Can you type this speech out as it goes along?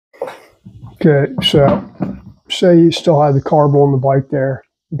Okay, so say you still have the carb on the bike there.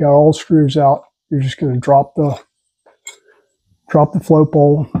 You got all the screws out. You're just going to drop the float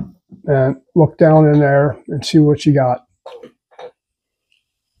bowl and look down in there and see what you got.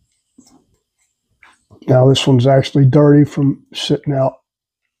 Now this one's actually dirty from sitting out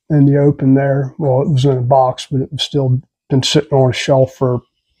in the open there. Well, it was in a box, but it was still been sitting on a shelf for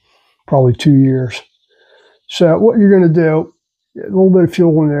probably 2 years. So what you're going to do, a little bit of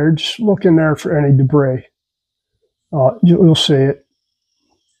fuel in there, just look in there for any debris. You'll see it.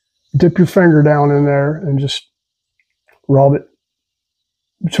 Dip your finger down in there and just rub it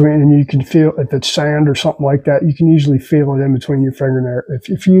between, and you can feel if it's sand or something like that. You can usually feel it in between your finger and there.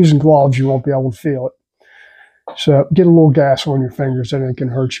 If you're using gloves, you won't be able to feel it. So get a little gas on your fingers, and it can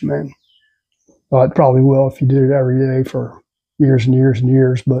hurt you, man. It probably will if you do it every day for years and years and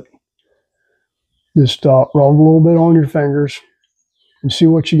years. But just rub a little bit on your fingers and see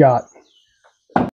what you got.